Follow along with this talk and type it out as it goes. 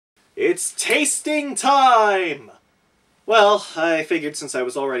It's tasting time! Well, I figured since I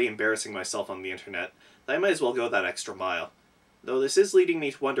was already embarrassing myself on the internet, that I might as well go that extra mile. Though this is leading me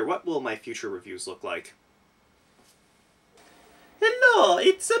to wonder what will my future reviews look like. Hello,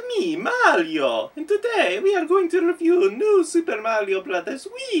 it's me, Mario, and today we are going to review new Super Mario Bros.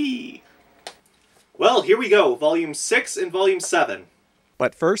 Wii! Well, here we go, Volume 6 and Volume 7.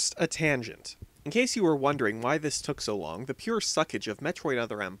 But first, a tangent. In case you were wondering why this took so long, the pure suckage of Metroid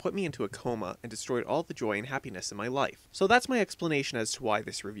Other M put me into a coma and destroyed all the joy and happiness in my life. So that's my explanation as to why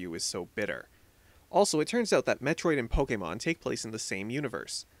this review is so bitter. Also, it turns out that Metroid and Pokémon take place in the same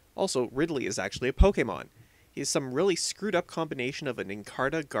universe. Also, Ridley is actually a Pokémon. He is some really screwed up combination of an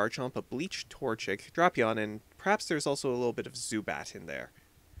Encarta, Garchomp, a bleached Torchic, Drapion, and perhaps there's also a little bit of Zubat in there.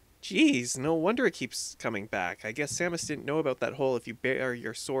 Jeez, no wonder it keeps coming back. I guess Samus didn't know about that whole "if you bare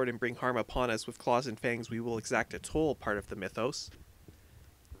your sword and bring harm upon us with claws and fangs, we will exact a toll" part of the mythos.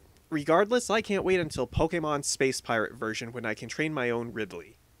 Regardless, I can't wait until Pokemon Space Pirate version when I can train my own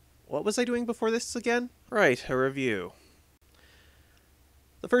Ridley. What was I doing before this again? Right, a review.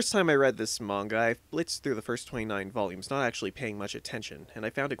 The first time I read this manga, I blitzed through the first 29 volumes, not actually paying much attention, and I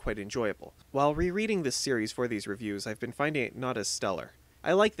found it quite enjoyable. While rereading this series for these reviews, I've been finding it not as stellar.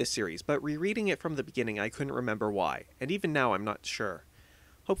 I like this series, but rereading it from the beginning I couldn't remember why, and even now I'm not sure.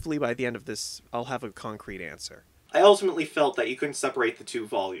 Hopefully by the end of this, I'll have a concrete answer. I ultimately felt that you couldn't separate the two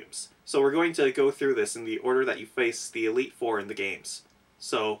volumes, so we're going to go through this in the order that you face the Elite Four in the games.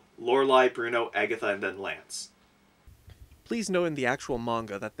 So, Lorelei, Bruno, Agatha, and then Lance. Please know in the actual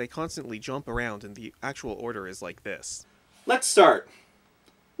manga that they constantly jump around and the actual order is like this. Let's start.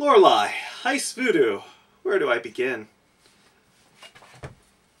 Lorelei, Ice Voodoo. Where do I begin?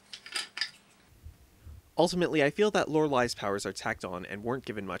 Ultimately, I feel that Lorelei's powers are tacked on and weren't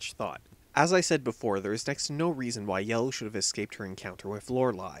given much thought. As I said before, there is next to no reason why Yellow should have escaped her encounter with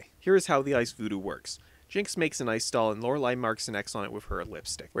Lorelei. Here is how the Ice Voodoo works. Jinx makes an ice doll and Lorelei marks an X on it with her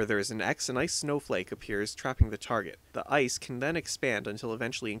lipstick. Where there is an X, an ice snowflake appears, trapping the target. The ice can then expand until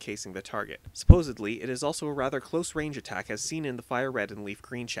eventually encasing the target. Supposedly, it is also a rather close range attack as seen in the Fire Red and Leaf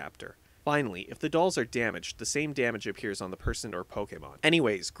Green chapter. Finally, if the dolls are damaged, the same damage appears on the person or Pokemon.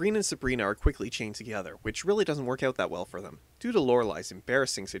 Anyways, Green and Sabrina are quickly chained together, which really doesn't work out that well for them. Due to Lorelei's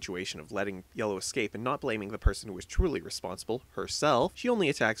embarrassing situation of letting Yellow escape and not blaming the person who is truly responsible, herself, she only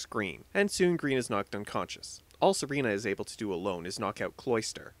attacks Green, and soon Green is knocked unconscious. All Sabrina is able to do alone is knock out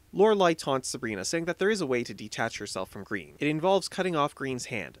Cloyster. Lorelei taunts Sabrina, saying that there is a way to detach herself from Green. It involves cutting off Green's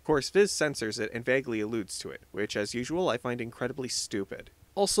hand. Of course, Viz censors it and vaguely alludes to it, which, as usual, I find incredibly stupid.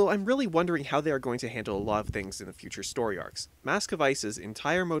 Also, I'm really wondering how they are going to handle a lot of things in the future story arcs. Mask of Ice's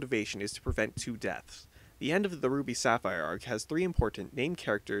entire motivation is to prevent 2 deaths. The end of the Ruby Sapphire arc has 3 important named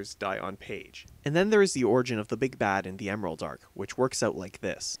characters die on page. And then there is the origin of the big bad in the Emerald arc, which works out like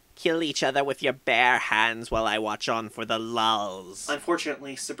this. Kill each other with your bare hands while I watch on for the lulls.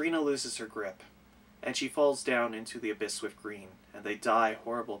 Unfortunately, Sabrina loses her grip, and she falls down into the abyss with Green, and they die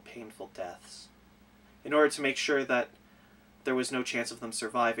horrible, painful deaths. In order to make sure that there was no chance of them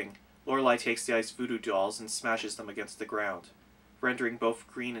surviving, Lorelei takes the Ice Voodoo dolls and smashes them against the ground, rendering both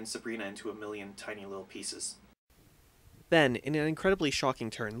Green and Sabrina into a million tiny little pieces. Then, in an incredibly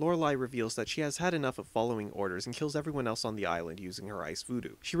shocking turn, Lorelei reveals that she has had enough of following orders and kills everyone else on the island using her Ice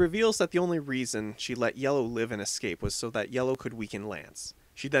Voodoo. She reveals that the only reason she let Yellow live and escape was so that Yellow could weaken Lance.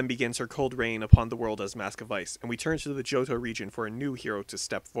 She then begins her cold rain upon the world as Mask of Ice, and we turn to the Johto region for a new hero to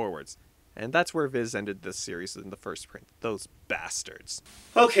step forwards. And that's where Viz ended this series in the first print. Those bastards.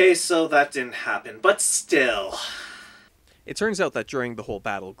 Okay, so that didn't happen, but still. It turns out that during the whole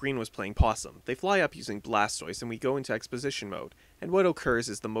battle, Green was playing possum. They fly up using Blastoise and we go into exposition mode, and what occurs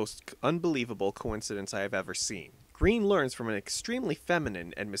is the most unbelievable coincidence I have ever seen. Green learns from an extremely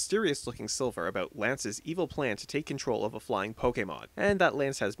feminine and mysterious-looking Silver about Lance's evil plan to take control of a flying Pokémon, and that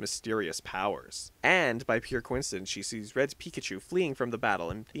Lance has mysterious powers. And, by pure coincidence, she sees Red's Pikachu fleeing from the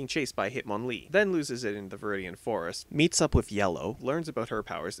battle and being chased by Hitmonlee, then loses it in the Viridian Forest, meets up with Yellow, learns about her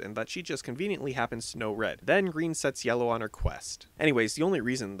powers, and that she just conveniently happens to know Red. Then Green sets Yellow on her quest. Anyways, the only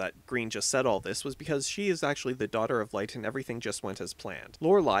reason that Green just said all this was because she is actually the Daughter of Light and everything just went as planned.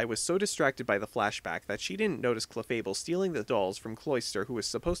 Lorelei was so distracted by the flashback that she didn't notice Clefable stealing the dolls from Cloyster, who was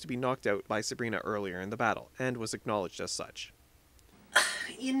supposed to be knocked out by Sabrina earlier in the battle, and was acknowledged as such.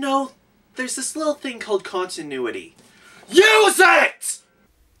 You know, there's this little thing called continuity. Use it!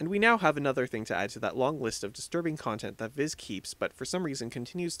 And we now have another thing to add to that long list of disturbing content that Viz keeps, but for some reason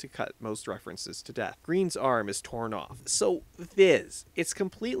continues to cut most references to death. Green's arm is torn off. So, Viz, it's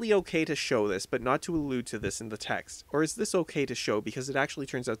completely okay to show this, but not to allude to this in the text. Or is this okay to show because it actually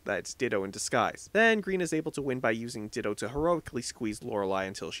turns out that it's Ditto in disguise? Then Green is able to win by using Ditto to heroically squeeze Lorelei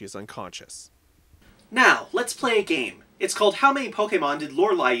until she is unconscious. Now, let's play a game. It's called How Many Pokemon Did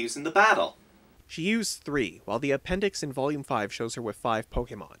Lorelei Use in the Battle? She used 3, while the appendix in Volume 5 shows her with 5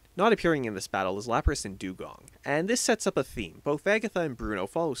 Pokemon. Not appearing in this battle is Lapras and Dugong. And this sets up a theme. Both Agatha and Bruno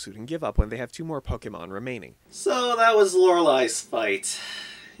follow suit and give up when they have 2 more Pokemon remaining. So that was Lorelei's fight.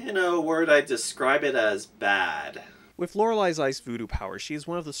 In a word, I'd describe it as bad. With Lorelei's ice voodoo power, she is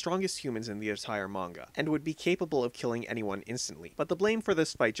one of the strongest humans in the entire manga, and would be capable of killing anyone instantly. But the blame for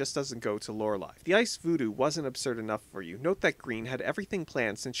this fight just doesn't go to Lorelei. If the ice voodoo wasn't absurd enough for you, note that Green had everything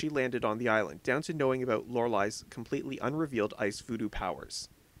planned since she landed on the island, down to knowing about Lorelei's completely unrevealed ice voodoo powers.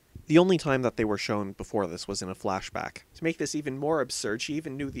 The only time that they were shown before this was in a flashback. To make this even more absurd, she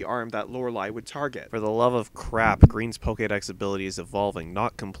even knew the arm that Lorelei would target. For the love of crap, Green's Pokédex ability is evolving,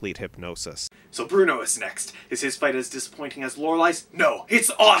 not complete hypnosis. So Bruno is next. Is his fight as disappointing as Lorelei's? No,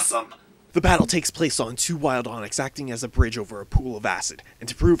 it's awesome! The battle takes place on 2 wild Onix acting as a bridge over a pool of acid, and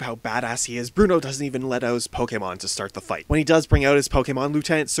to prove how badass he is, Bruno doesn't even let out his Pokemon to start the fight. When he does bring out his Pokemon,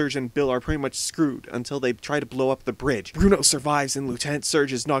 Lieutenant Surge and Bill are pretty much screwed until they try to blow up the bridge. Bruno survives and Lieutenant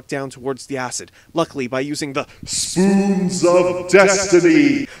Surge is knocked down towards the acid, luckily by using the Spoons of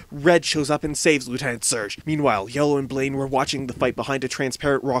Destiny. Red shows up and saves Lieutenant Surge. Meanwhile, Yellow and Blaine were watching the fight behind a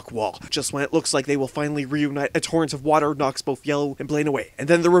transparent rock wall. Just when it looks like they will finally reunite, a torrent of water knocks both Yellow and Blaine away, and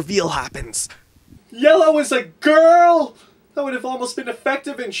then the reveal happens. Yellow is a girl! That would have almost been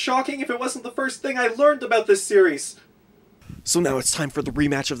effective and shocking if it wasn't the first thing I learned about this series. So now it's time for the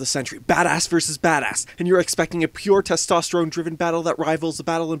rematch of the century. Badass versus badass. And you're expecting a pure testosterone-driven battle that rivals the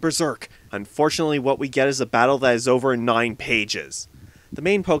battle in Berserk. Unfortunately, what we get is a battle that is over 9 pages. The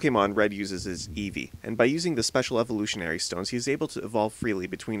main Pokemon Red uses is Eevee, and by using the special evolutionary stones, he is able to evolve freely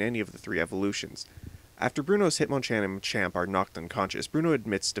between any of the 3 evolutions. After Bruno's Hitmonchan and Machamp are knocked unconscious, Bruno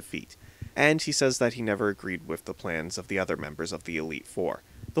admits defeat, and he says that he never agreed with the plans of the other members of the Elite Four.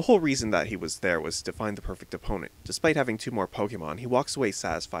 The whole reason that he was there was to find the perfect opponent. Despite having 2 more Pokemon, he walks away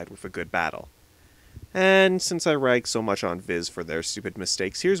satisfied with a good battle. And since I rag so much on Viz for their stupid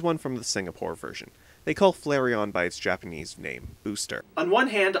mistakes, here's one from the Singapore version. They call Flareon by its Japanese name, Booster. On one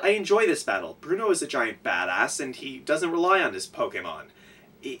hand, I enjoy this battle. Bruno is a giant badass, and he doesn't rely on his Pokemon.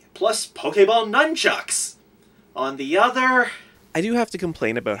 Plus, Pokeball nunchucks! On the other... I do have to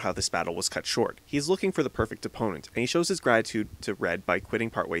complain about how this battle was cut short. He is looking for the perfect opponent, and he shows his gratitude to Red by quitting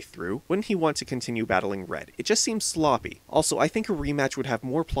partway through. Wouldn't he want to continue battling Red? It just seems sloppy. Also, I think a rematch would have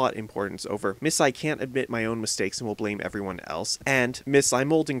more plot importance over Miss I can't admit my own mistakes and will blame everyone else, and Miss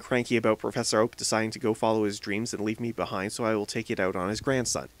I'm old and cranky about Professor Oak deciding to go follow his dreams and leave me behind so I will take it out on his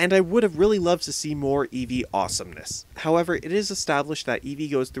grandson. And I would have really loved to see more Eevee awesomeness. However, it is established that Eevee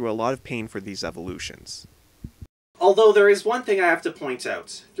goes through a lot of pain for these evolutions. Although there is one thing I have to point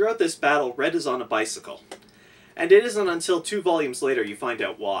out. Throughout this battle, Red is on a bicycle. And it isn't until 2 volumes later you find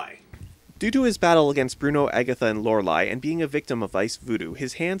out why. Due to his battle against Bruno, Agatha, and Lorelei, and being a victim of ice voodoo,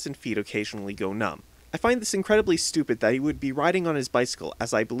 his hands and feet occasionally go numb. I find this incredibly stupid that he would be riding on his bicycle,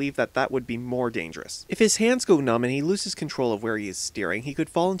 as I believe that that would be more dangerous. If his hands go numb and he loses control of where he is steering, he could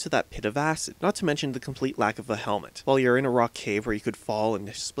fall into that pit of acid, not to mention the complete lack of a helmet, while you're in a rock cave where you could fall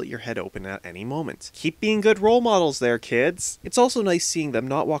and split your head open at any moment. Keep being good role models there, kids! It's also nice seeing them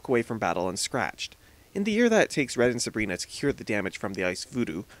not walk away from battle unscratched. In the year that it takes Red and Sabrina to cure the damage from the ice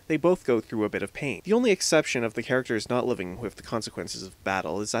voodoo, they both go through a bit of pain. The only exception of the characters not living with the consequences of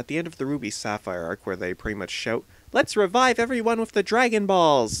battle is at the end of the Ruby Sapphire arc where they pretty much shout, "Let's revive everyone with the Dragon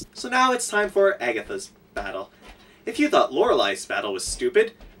Balls!" So now it's time for Agatha's battle. If you thought Lorelei's battle was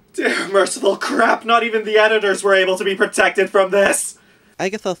stupid, dear merciful crap, not even the editors were able to be protected from this!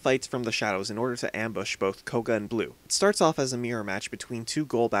 Agatha fights from the shadows in order to ambush both Koga and Blue. It starts off as a mirror match between 2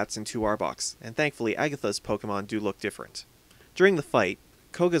 Golbats and 2 Arboks, and thankfully Agatha's Pokemon do look different. During the fight,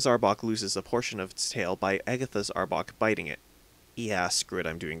 Koga's Arbok loses a portion of its tail by Agatha's Arbok biting it. Yeah, screw it,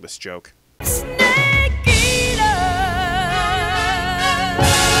 I'm doing this joke.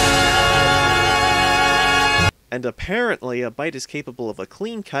 And apparently a bite is capable of a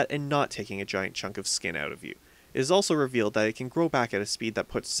clean cut and not taking a giant chunk of skin out of you. It is also revealed that it can grow back at a speed that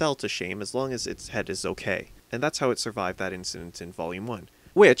puts Cell to shame as long as its head is okay, and that's how it survived that incident in Volume 1,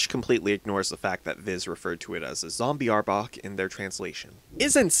 which completely ignores the fact that Viz referred to it as a zombie Arbok in their translation.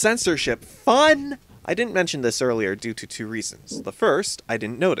 Isn't censorship fun? I didn't mention this earlier due to 2 reasons. The first, I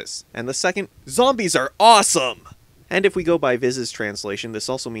didn't notice, and the second, zombies are awesome! And if we go by Viz's translation, this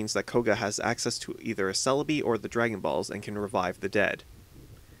also means that Koga has access to either a Celebi or the Dragon Balls and can revive the dead.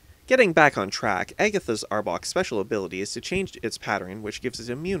 Getting back on track, Agatha's Arbok's special ability is to change its pattern, which gives it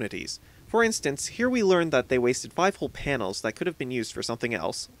immunities. For instance, here we learn that they wasted 5 whole panels that could have been used for something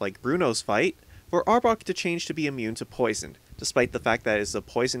else, like Bruno's fight, for Arbok to change to be immune to poison, despite the fact that it is a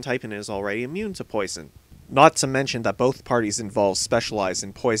poison type and is already immune to poison. Not to mention that both parties involved specialize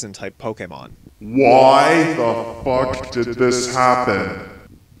in poison-type Pokémon. Why the fuck did this happen?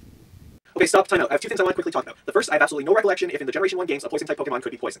 Okay, stop, time out. I have 2 things I want to quickly talk about. The first, I have absolutely no recollection if in the Generation 1 games a poison-type Pokemon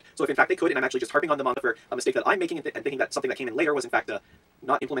could be poisoned. So if in fact they could, and I'm actually just harping on the manga for a mistake that I'm making and thinking that something that came in later was in fact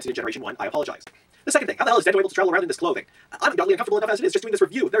not implemented in Generation 1, I apologize. The second thing, how the hell is Dendo able to travel around in this clothing? I'm undoubtedly uncomfortable enough as it is just doing this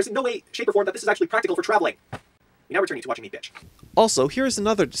review. There's no way, shape, or form that this is actually practical for traveling. We now return to watching me bitch. Also, here's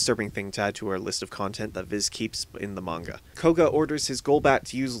another disturbing thing to add to our list of content that Viz keeps in the manga. Koga orders his Golbat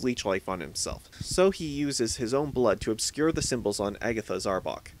to use Leech Life on himself, so he uses his own blood to obscure the symbols on Agatha's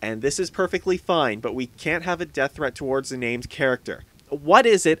Arbok. And this is perfectly fine, but we can't have a death threat towards a named character. What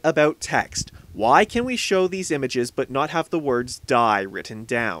is it about text? Why can we show these images but not have the words die written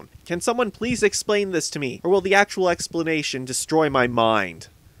down? Can someone please explain this to me, or will the actual explanation destroy my mind?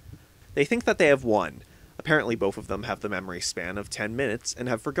 They think that they have won. Apparently both of them have the memory span of 10 minutes, and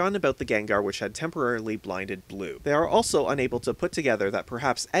have forgotten about the Gengar which had temporarily blinded Blue. They are also unable to put together that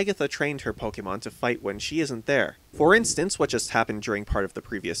perhaps Agatha trained her Pokemon to fight when she isn't there. For instance, what just happened during part of the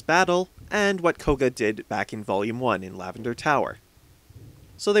previous battle, and what Koga did back in Volume 1 in Lavender Tower.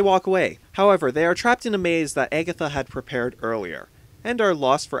 So they walk away. However, they are trapped in a maze that Agatha had prepared earlier, and are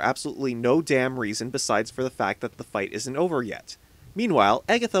lost for absolutely no damn reason besides for the fact that the fight isn't over yet. Meanwhile,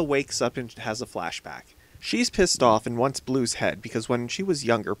 Agatha wakes up and has a flashback. She's pissed off and wants Blue's head because when she was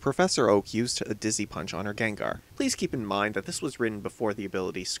younger, Professor Oak used a Dizzy Punch on her Gengar. Please keep in mind that this was written before the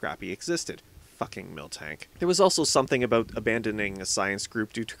ability Scrappy existed. Fucking Miltank. There was also something about abandoning a science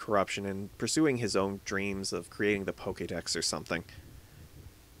group due to corruption and pursuing his own dreams of creating the Pokédex or something.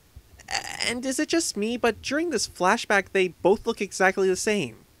 And is it just me, but during this flashback they both look exactly the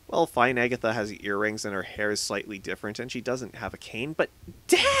same. Well, fine, Agatha has earrings and her hair is slightly different and she doesn't have a cane, but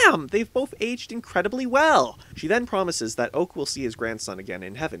damn! They've both aged incredibly well! She then promises that Oak will see his grandson again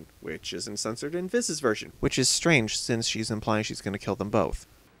in heaven, which isn't censored in Viz's version, which is strange since she's implying she's going to kill them both.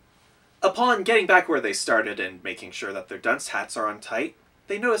 Upon getting back where they started and making sure that their dunce hats are on tight,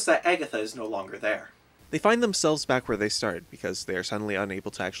 they notice that Agatha is no longer there. They find themselves back where they started because they are suddenly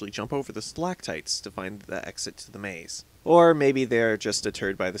unable to actually jump over the stalactites to find the exit to the maze. Or maybe they're just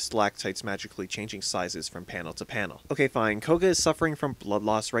deterred by the stalactites magically changing sizes from panel to panel. Okay, fine, Koga is suffering from blood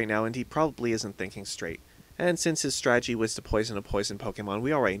loss right now and he probably isn't thinking straight. And since his strategy was to poison a poison Pokemon,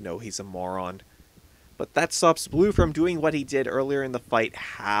 we already know he's a moron. But that stops Blue from doing what he did earlier in the fight.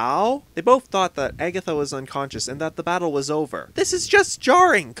 How? They both thought that Agatha was unconscious and that the battle was over. This is just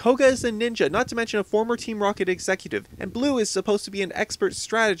jarring! Koga is a ninja, not to mention a former Team Rocket executive, and Blue is supposed to be an expert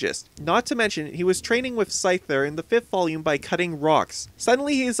strategist. Not to mention, he was training with Scyther in the 5th volume by cutting rocks.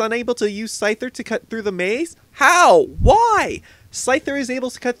 Suddenly he is unable to use Scyther to cut through the maze? How? Why? Scyther is able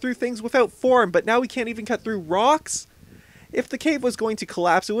to cut through things without form, but now he can't even cut through rocks? If the cave was going to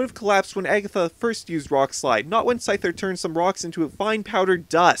collapse, it would have collapsed when Agatha first used Rock Slide, not when Scyther turned some rocks into fine powdered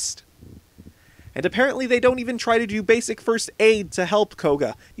dust. And apparently they don't even try to do basic first aid to help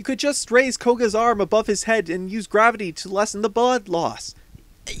Koga. You could just raise Koga's arm above his head and use gravity to lessen the blood loss.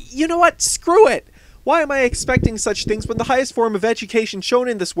 You know what? Screw it! Why am I expecting such things when the highest form of education shown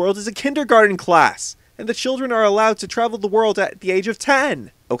in this world is a kindergarten class? And the children are allowed to travel the world at the age of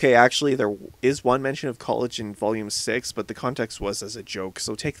 10. Okay, actually, there is one mention of college in Volume 6, but the context was as a joke,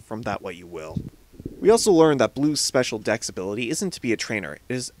 so take from that what you will. We also learned that Blue's special dex ability isn't to be a trainer,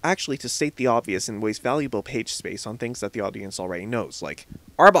 it is actually to state the obvious and waste valuable page space on things that the audience already knows, like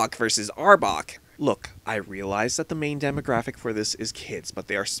Arbok versus Arbok. Look, I realize that the main demographic for this is kids, but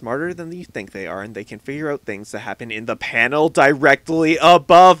they are smarter than you think they are, and they can figure out things that happen in the panel directly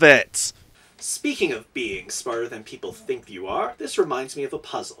above it. Speaking of being smarter than people think you are, this reminds me of a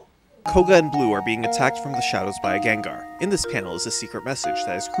puzzle. Koga and Blue are being attacked from the shadows by a Gengar. In this panel is a secret message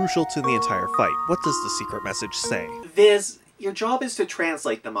that is crucial to the entire fight. What does the secret message say? Viz, your job is to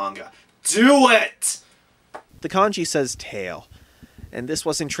translate the manga. Do it! The kanji says tail. And this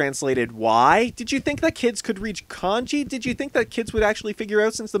wasn't translated why? Did you think that kids could read kanji? Did you think that kids would actually figure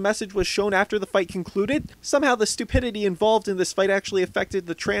out since the message was shown after the fight concluded? Somehow the stupidity involved in this fight actually affected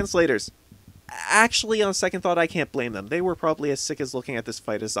the translators. Actually, on second thought, I can't blame them. They were probably as sick as looking at this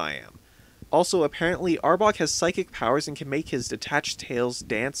fight as I am. Also, apparently, Arbok has psychic powers and can make his detached tails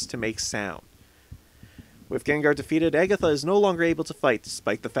dance to make sound. With Gengar defeated, Agatha is no longer able to fight,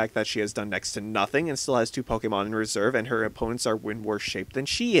 despite the fact that she has done next to nothing and still has 2 Pokemon in reserve, and her opponents are in worse shape than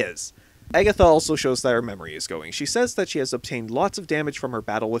she is. Agatha also shows that her memory is going. She says that she has obtained lots of damage from her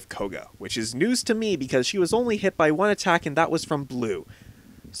battle with Koga, which is news to me because she was only hit by 1 attack and that was from Blue.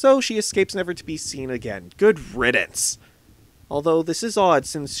 So she escapes never to be seen again. Good riddance! Although this is odd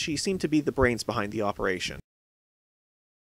since she seemed to be the brains behind the operation.